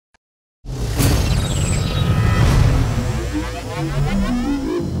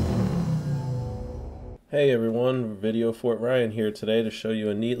Hey everyone, VideoFort Ryan here today to show you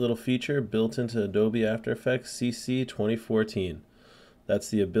a neat little feature built into Adobe After Effects CC 2014. That's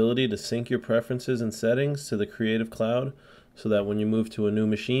the ability to sync your preferences and settings to the Creative Cloud so that when you move to a new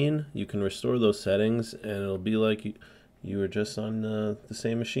machine, you can restore those settings and it'll be like you were just on the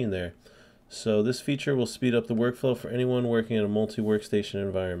same machine there. So this feature will speed up the workflow for anyone working in a multi-workstation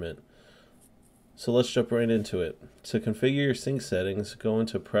environment. So let's jump right into it. To configure your sync settings, go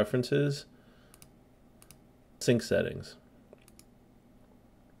into Preferences, Sync Settings.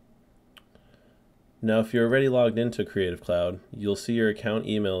 Now if you're already logged into Creative Cloud, you'll see your account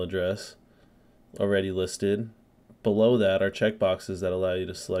email address already listed. Below that are checkboxes that allow you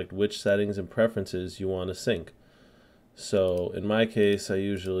to select which settings and preferences you want to sync. So in my case, I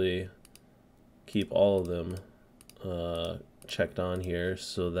usually keep all of them checked on here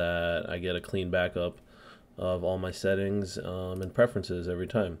so that I get a clean backup of all my settings and preferences every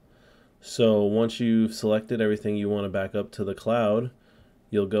time. So once you've selected everything you want to back up to the cloud,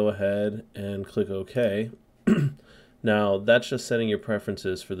 you'll go ahead and click OK. Now that's just setting your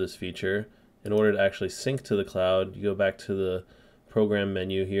preferences for this feature. In order to actually sync to the cloud, you go back to the program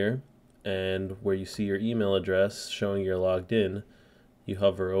menu here, and where you see your email address showing you're logged in, you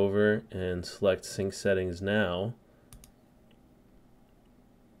hover over and select Sync Settings Now,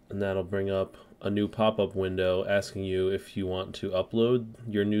 and that'll bring up a new pop-up window asking you if you want to upload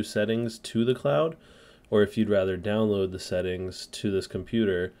your new settings to the cloud or if you'd rather download the settings to this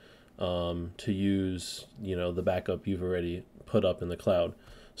computer to use, the backup you've already put up in the cloud.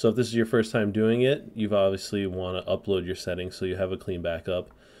 So if this is your first time doing it, you've obviously want to upload your settings so you have a clean backup.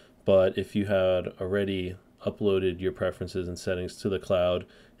 But if you had already uploaded your preferences and settings to the cloud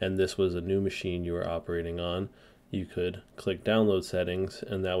and this was a new machine you were operating on, you could click download settings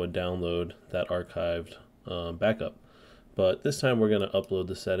and that would download that archived backup. But this time we're going to upload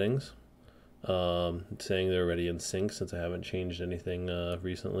the settings, saying they're already in sync since I haven't changed anything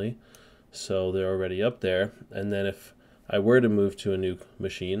recently. So they're already up there. And then if I were to move to a new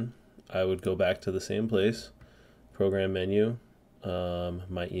machine, I would go back to the same place, program menu,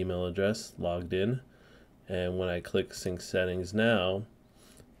 my email address, logged in, and when I click Sync Settings Now,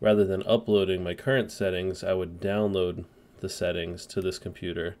 rather than uploading my current settings, I would download the settings to this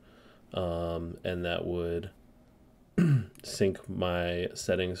computer, and that would sync my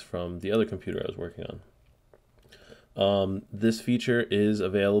settings from the other computer I was working on. This feature is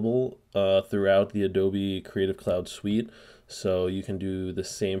available throughout the Adobe Creative Cloud suite, so you can do the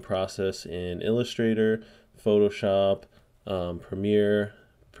same process in Illustrator, Photoshop, Premiere,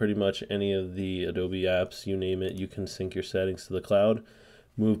 pretty much any of the Adobe apps, you name it, you can sync your settings to the cloud,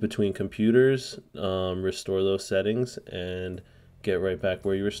 move between computers, restore those settings, and get right back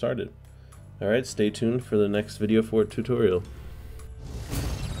where you were started. Alright, stay tuned for the next VideoFort tutorial.